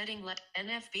 Heading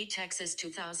NFB Texas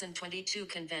 2022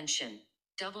 convention.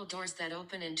 Double doors that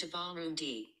open into Ballroom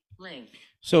D. Link.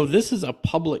 So this is a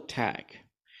public tag.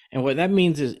 And what that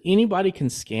means is anybody can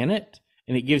scan it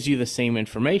and it gives you the same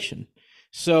information.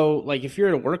 So like if you're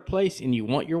at a workplace and you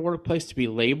want your workplace to be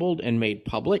labeled and made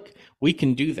public, we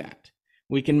can do that.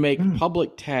 We can make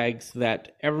public tags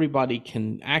that everybody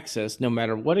can access no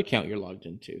matter what account you're logged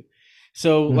into.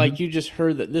 So like you just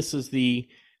heard that this is the,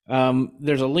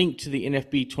 there's a link to the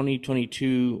NFB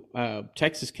 2022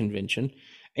 Texas convention.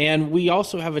 And we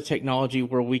also have a technology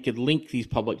where we could link these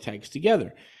public tags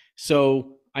together.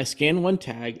 So I scanned one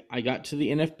tag, I got to the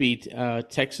NFB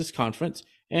Texas conference,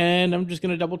 and I'm just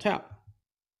going to double tap.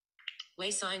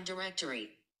 Waysign directory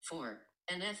 4.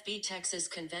 NFB Texas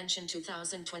Convention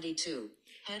 2022.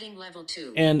 Heading level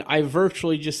 2. And I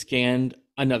virtually just scanned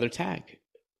another tag.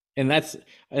 And that's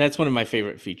one of my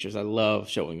favorite features. I love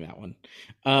showing that one.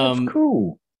 That's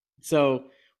cool. So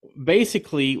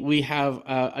basically we have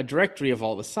a directory of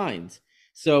all the signs.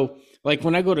 So like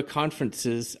when I go to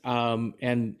conferences,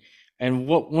 and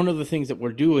one of the things that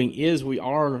we're doing is we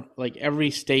are, like every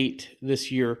state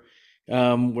this year,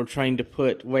 we're trying to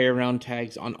put Way Around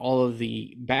tags on all of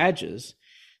the badges.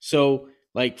 So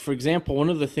like, for example, one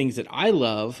of the things that I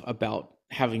love about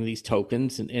having these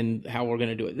tokens and how we're going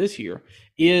to do it this year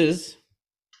is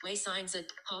Way signs at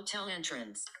hotel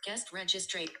entrance, guest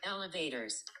registry,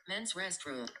 elevators, men's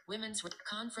restroom, women's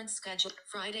conference schedule,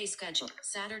 Friday schedule,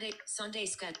 Saturday, Sunday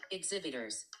schedule,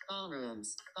 exhibitors,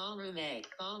 ballrooms, ballroom A,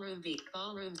 ballroom B,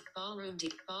 ballroom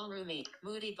D, ballroom E,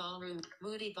 Moody ballroom,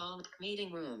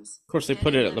 meeting rooms. Of course, they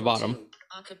put it at the bottom. 2,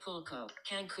 Acapulco,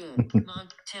 Cancun,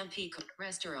 Tampico,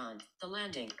 restaurant, the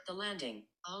landing,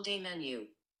 all day menu,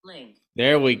 link.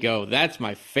 There we go. That's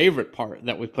my favorite part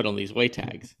that we put on these way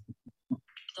tags.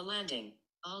 The landing,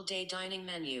 all-day dining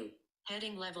menu,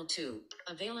 heading level 2,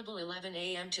 available 11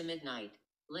 a.m. to midnight.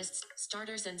 Lists,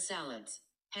 starters and salads.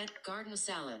 Head garden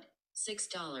salad,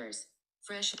 $6.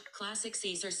 Fresh classic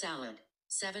Caesar salad,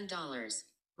 $7.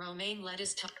 Romaine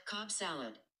lettuce Cobb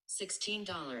salad,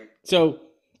 $16. So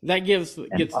that gets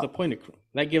the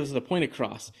point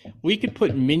across. We could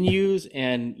put menus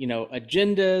and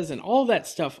agendas and all that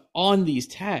stuff on these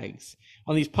tags,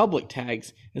 public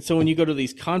tags. And so when you go to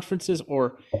these conferences,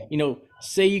 or,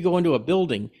 say you go into a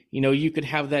building, you could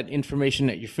have that information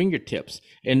at your fingertips.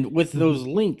 And with those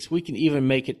links, we can even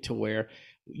make it to where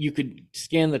you could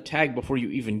scan the tag before you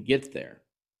even get there.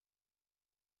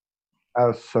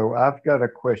 So I've got a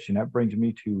question. That brings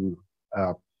me to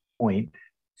a point,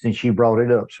 since you brought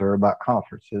it up, sir, about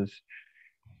conferences.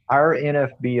 Our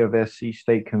NFB of SC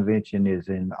State Convention is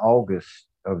in August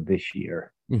of this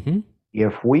year. Mm-hmm.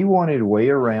 If we wanted Way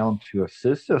Around to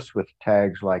assist us with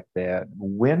tags like that,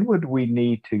 when would we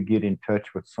need to get in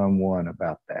touch with someone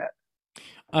about that?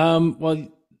 Well,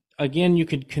 again, you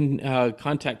could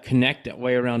contact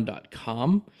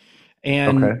connect@wayaround.com,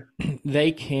 and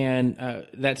they can.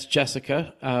 That's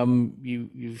Jessica.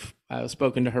 You've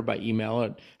spoken to her by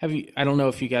email. Have you? I don't know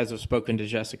if you guys have spoken to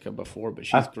Jessica before, but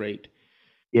she's great.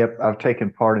 Yep, I've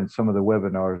taken part in some of the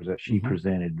webinars that she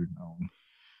presented on.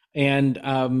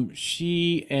 And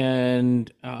she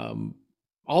and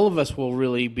all of us will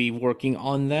really be working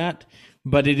on that,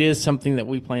 but it is something that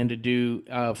we plan to do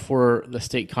for the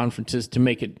state conferences, to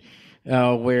make it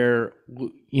where,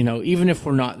 even if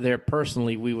we're not there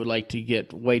personally, we would like to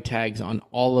get way tags on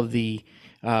all of the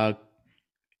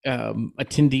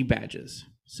attendee badges.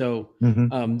 So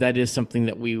that is something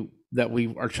that we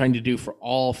are trying to do for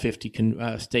all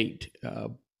 50 state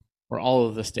or all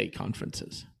of the state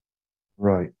conferences.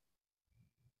 Right.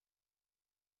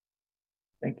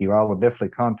 Thank you. I will definitely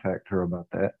contact her about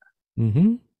that.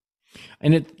 Mm-hmm.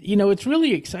 And it's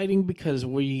really exciting because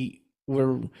we're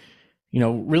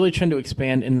really trying to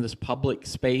expand into this public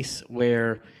space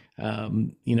where,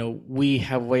 we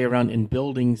have Way Around in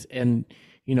buildings, and,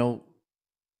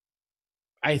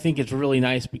 I think it's really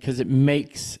nice because it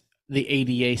makes the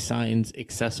ADA signs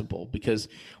accessible, because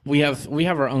we have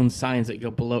our own signs that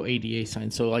go below ADA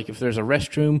signs. So like if there's a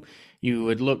restroom, you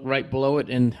would look right below it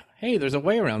and, hey, there's a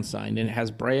Way Around sign, and it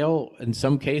has Braille in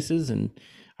some cases and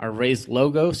our raised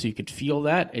logo, so you could feel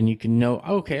that and you can know,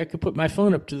 okay, I could put my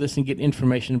phone up to this and get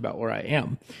information about where I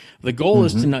am. The goal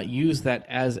is to not use that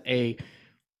as a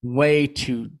way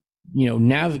to,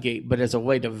 navigate, but as a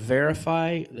way to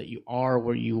verify that you are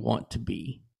where you want to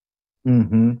be.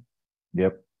 Mm-hmm.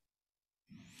 Yep.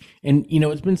 And,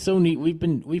 it's been so neat.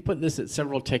 We put this at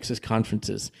several Texas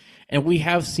conferences, and we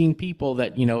have seen people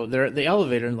that, they're at the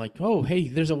elevator and like, oh, hey,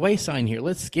 there's a way sign here.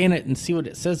 Let's scan it and see what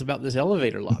it says about this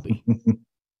elevator lobby.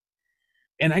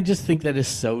 And I just think that is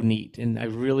so neat. And I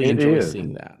really enjoy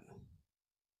seeing that.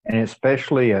 And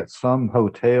especially at some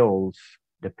hotels,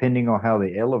 depending on how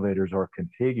the elevators are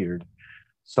configured,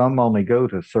 some only go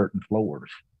to certain floors.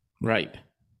 Right.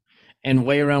 And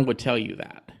Way Around would tell you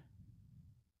that.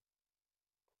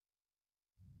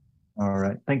 All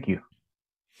right. Thank you.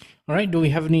 All right. Do we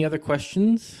have any other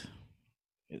questions?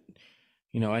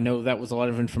 I know that was a lot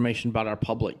of information about our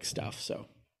public stuff. So,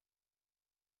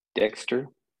 Dexter.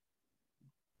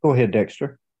 Go ahead,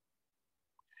 Dexter.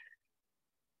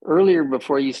 Earlier,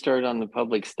 before you started on the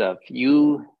public stuff,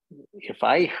 if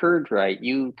I heard right,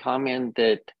 you commented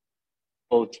that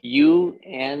both you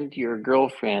and your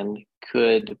girlfriend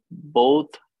could both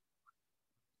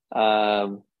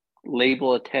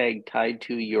label a tag tied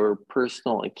to your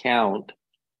personal account,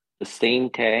 the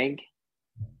same tag?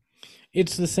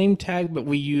 It's the same tag, but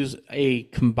we use a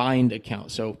combined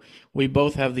account. So we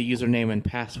both have the username and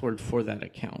password for that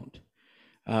account.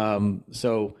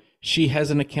 So she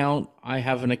has an account, I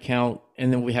have an account,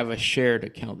 and then we have a shared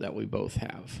account that we both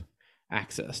have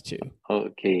access to.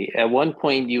 Okay. At one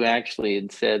point, you actually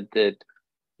had said that,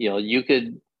 you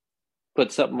could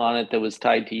put something on it that was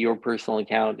tied to your personal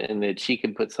account, and that she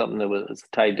could put something that was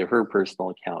tied to her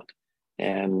personal account.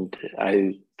 And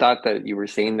I thought that you were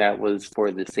saying that was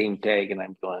for the same tag, and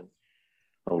I'm going,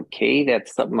 okay,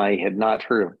 that's something I had not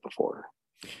heard of before.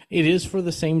 It is for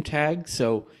the same tag.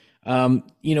 So, and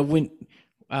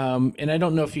I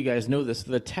don't know if you guys know this,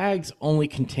 the tags only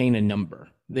contain a number.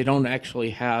 They don't actually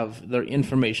have their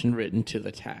information written to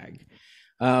the tag.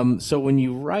 So when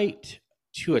you write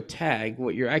to a tag,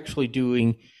 what you're actually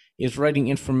doing is writing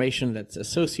information that's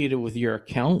associated with your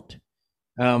account,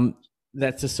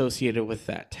 that's associated with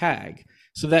that tag.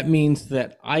 So that means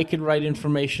that I could write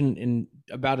information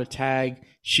about a tag,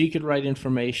 she could write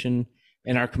information,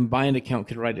 and our combined account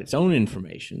could write its own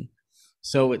information.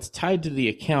 So it's tied to the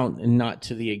account and not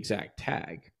to the exact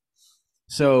tag.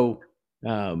 So,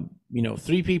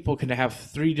 three people could have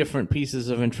three different pieces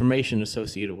of information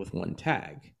associated with one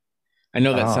tag. I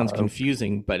know that sounds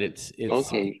confusing, but it's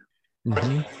okay.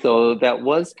 Mm-hmm. So that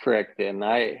was correct then.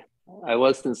 I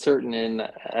wasn't certain, and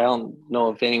I don't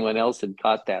know if anyone else had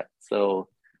caught that. So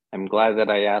I'm glad that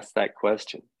I asked that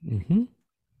question. Mm-hmm.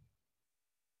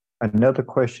 Another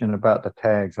question about the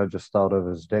tags I just thought of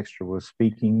as Dexter was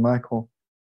speaking, Michael.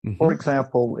 For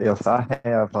example, if I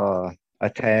have a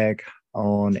tag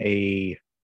on a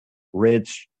red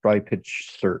striped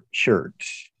shirt,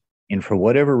 and for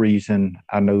whatever reason,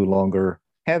 I no longer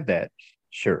have that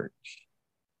shirt,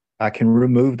 I can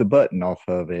remove the button off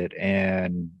of it.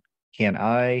 And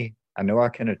I know I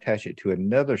can attach it to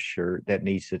another shirt that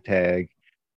needs the tag,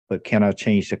 but can I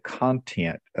change the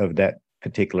content of that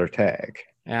particular tag?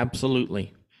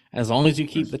 Absolutely. As long as you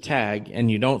keep the tag and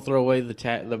you don't throw away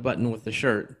the button with the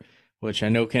shirt, which I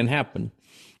know can happen.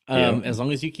 As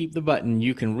long as you keep the button,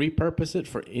 you can repurpose it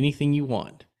for anything you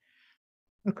want.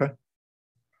 Okay.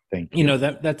 Thank you. You know,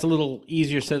 that's a little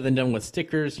easier said than done with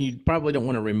stickers. You probably don't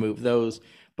want to remove those,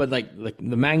 but like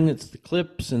the magnets, the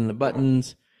clips, and the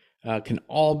buttons can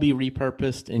all be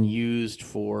repurposed and used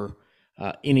for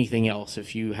anything else.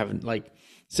 If you haven't, like,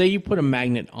 say you put a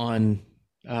magnet on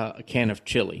a can of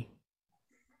chili,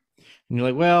 and you're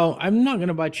like, well, I'm not going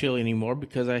to buy chili anymore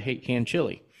because I hate canned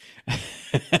chili.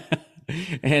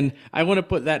 And I want to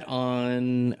put that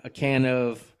on a can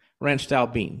of ranch style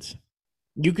beans.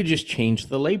 You could just change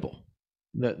the label,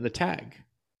 the tag.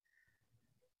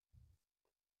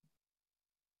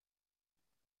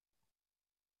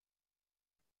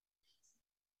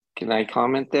 Can I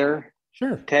comment there?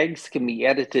 Sure. Tags can be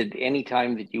edited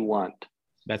anytime that you want.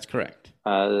 That's correct.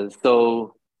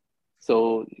 So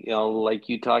you know, like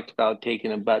you talked about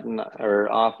taking a button or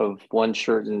off of one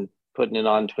shirt and putting it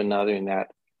onto another, and that.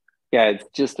 Yeah, it's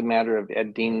just a matter of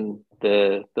editing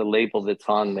the label that's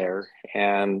on there,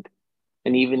 and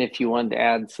even if you want to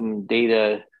add some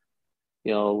data,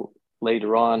 you know,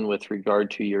 later on with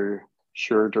regard to your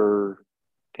shirt or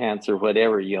pants or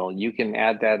whatever, you know, you can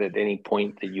add that at any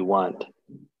point that you want,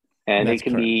 and That's it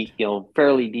can correct. be, you know,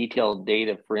 fairly detailed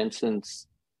data. For instance,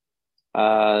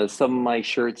 some of my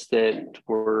shirts that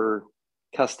were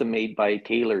custom made by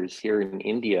tailors here in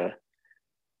India,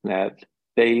 that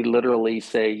they literally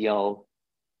say, you know,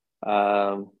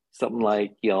 something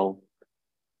like, you know,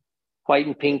 white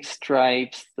and pink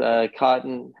stripes,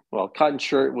 cotton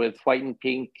shirt with white and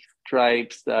pink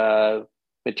stripes.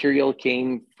 Material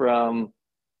came from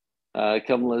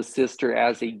Kamala's sister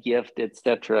as a gift,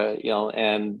 etc. You know,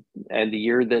 and the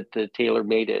year that the tailor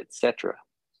made it, etc.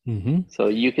 So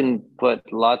you can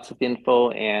put lots of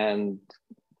info, and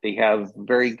they have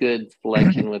very good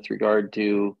selection with regard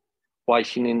to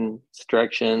washing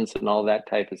instructions and all that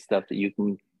type of stuff that you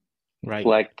can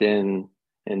select and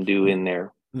do in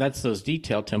there. That's those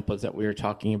detail templates that we were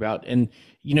talking about. And,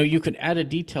 you know, you could add a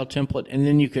detail template and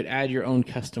then you could add your own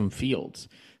custom fields.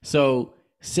 So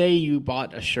say you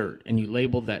bought a shirt and you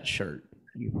labeled that shirt,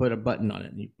 you put a button on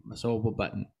it, a sewable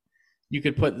button. You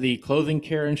could put the clothing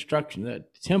care instruction, the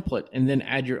template, and then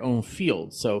add your own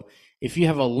field. So if you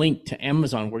have a link to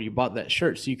Amazon where you bought that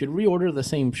shirt, so you could reorder the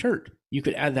same shirt, you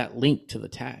could add that link to the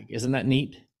tag. Isn't that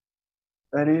neat?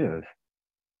 That is.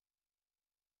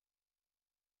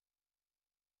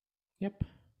 Yep.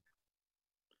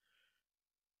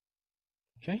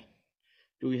 Okay.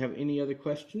 Do we have any other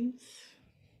questions?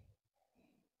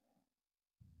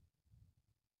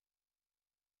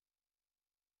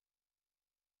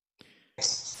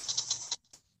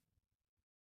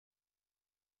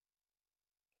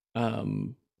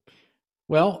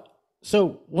 Well,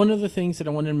 so one of the things that I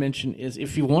wanted to mention is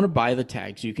if you want to buy the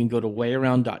tags, you can go to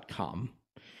wayaround.com.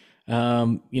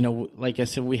 You know, like I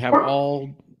said, we have all.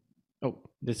 Oh,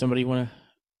 did somebody want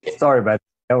to? Sorry about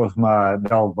that. That was my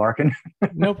dog barking.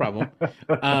 No problem.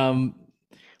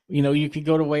 You know, you can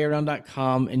go to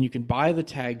wayaround.com and you can buy the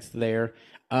tags there.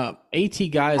 AT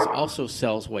Guys also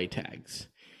sells way tags.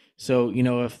 So, you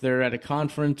know, if they're at a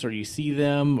conference or you see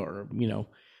them, or, you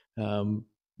know,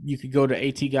 you could go to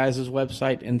AT Guys'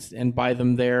 website and buy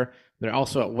them there. They're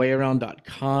also at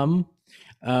wayaround.com.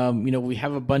 You know, we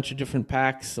have a bunch of different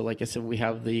packs. So like I said, we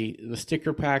have the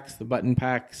sticker packs, the button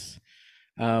packs.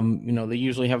 You know, they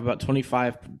usually have about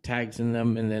 25 tags in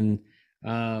them. And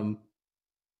then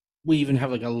we even have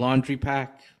like a laundry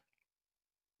pack,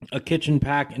 a kitchen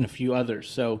pack, and a few others.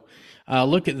 So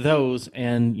look at those,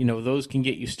 and, you know, those can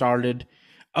get you started.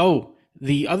 Oh,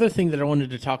 the other thing that I wanted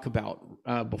to talk about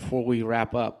before we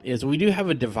wrap up is we do have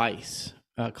a device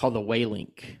called the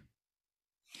Waylink.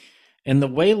 And the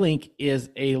Waylink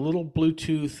is a little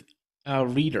Bluetooth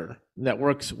reader that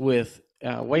works with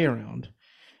Wayaround.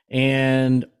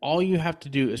 And all you have to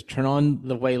do is turn on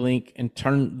the Waylink and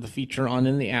turn the feature on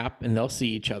in the app, and they'll see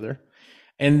each other.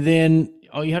 And then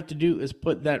all you have to do is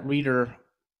put that reader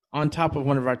on top of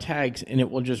one of our tags, and it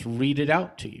will just read it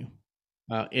out to you.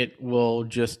 It will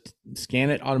just scan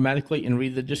it automatically and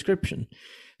read the description.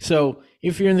 So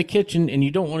if you're in the kitchen and you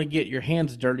don't want to get your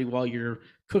hands dirty while you're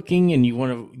cooking and you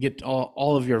want to get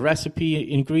all of your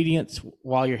recipe ingredients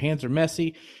while your hands are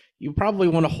messy, you probably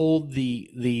want to hold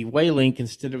the WayLink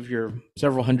instead of your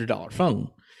several $100 phone.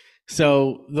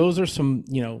 So those are some,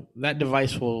 that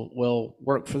device will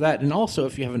work for that. And also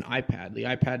if you have an iPad, the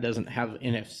iPad doesn't have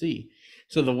NFC.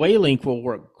 So the WayLink will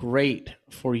work great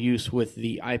for use with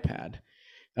the iPad.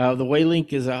 The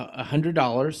WayLink is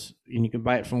 $100 and you can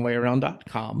buy it from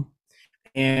wayaround.com.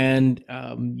 And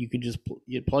you can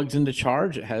it plugs into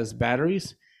charge. It has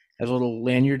batteries, has a little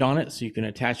lanyard on it, so you can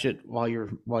attach it while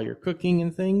you're cooking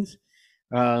and things.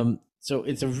 So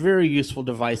it's a very useful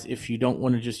device if you don't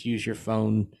want to just use your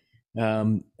phone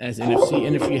as NFC.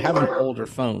 And if you have an older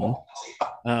phone,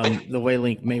 the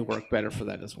WayLink may work better for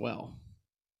that as well.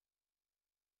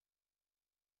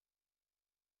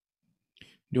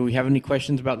 Do we have any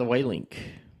questions about the WayLink?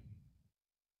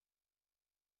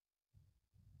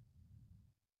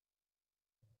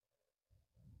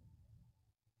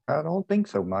 I don't think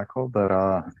so, Michael, but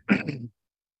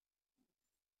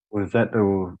was that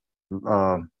the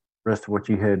rest of what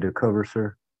you had to cover,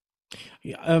 sir?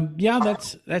 Yeah,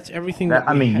 that's everything.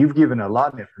 You've given a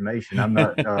lot of information. I'm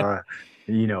not,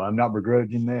 I'm not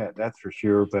begrudging that. That's for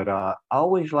sure. But I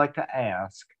always like to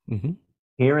ask. Mm-hmm.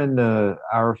 Here in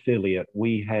our affiliate,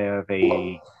 we have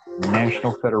a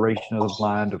National Federation of the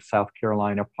Blind of South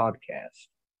Carolina podcast,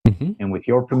 and with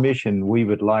your permission, we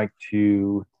would like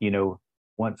to,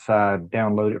 once I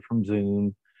download it from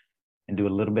Zoom and do a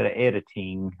little bit of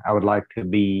editing, I would like to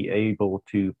be able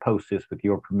to post this with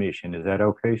your permission. Is that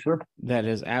okay, sir? That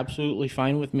is absolutely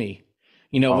fine with me.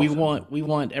 Awesome. we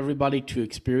want everybody to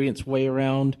experience Way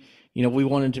Around. We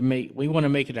want to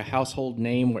make it a household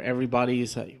name where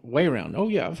everybody's Way Around. Oh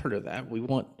yeah, I've heard of that. We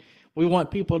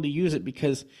want people to use it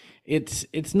because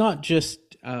it's not just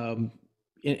and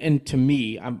to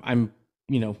me, I'm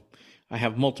I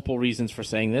have multiple reasons for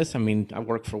saying this. I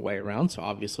work for Way Around, so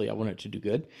obviously I want it to do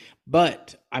good.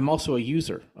 But I'm also a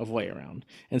user of Way Around.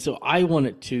 And so I want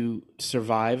it to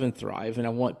survive and thrive, and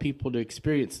I want people to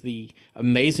experience the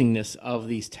amazingness of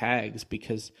these tags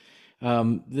because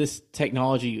this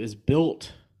technology is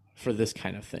built for this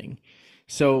kind of thing.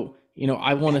 So,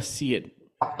 I want to see it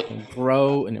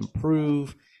grow and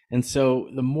improve. And so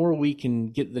the more we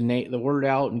can get the word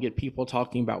out and get people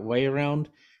talking about Way Around,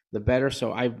 the better.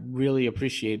 So I really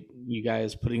appreciate you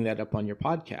guys putting that up on your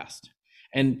podcast.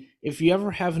 And if you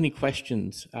ever have any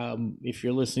questions, if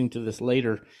you're listening to this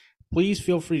later, please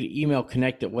feel free to email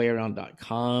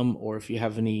connect@wayaround.com, or if you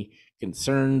have any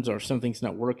concerns or something's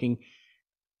not working,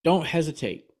 don't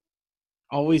hesitate.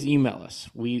 Always email us.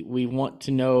 We want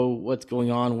to know what's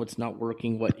going on, what's not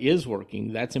working, what is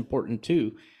working. That's important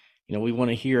too. We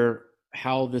want to hear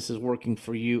how this is working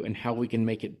for you and how we can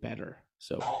make it better.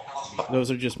 So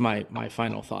those are just my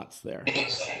final thoughts there.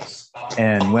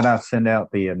 And when I send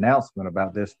out the announcement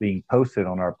about this being posted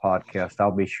on our podcast, I'll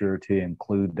be sure to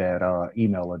include that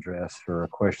email address for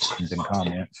questions and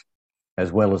comments,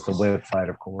 as well as the website,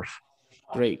 of course.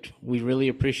 Great. We really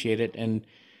appreciate it. And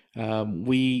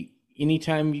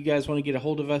anytime you guys want to get a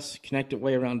hold of us,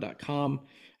 connect@wayaround.com,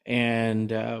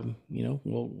 and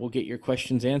we'll get your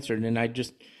questions answered. And I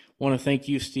just want to thank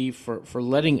you, Steve, for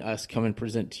letting us come and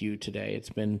present to you today. It's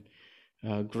been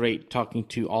great talking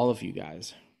to all of you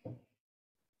guys.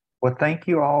 Well, thank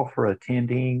you all for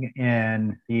attending,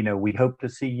 and we hope to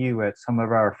see you at some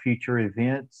of our future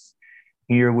events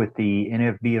here with the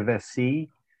NFB of SC.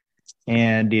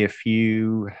 And if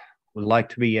you would like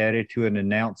to be added to an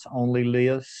announce-only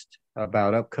list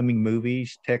about upcoming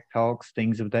movies, tech talks,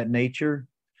 things of that nature,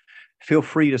 feel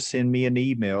free to send me an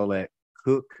email at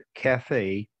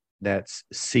cookcafe, that's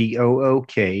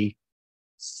COOKCAFE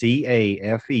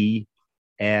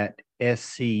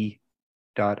 @sc.rr.com.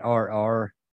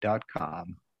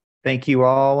 Thank you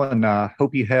all, and I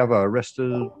hope you have a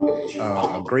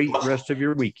great rest of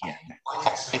your weekend.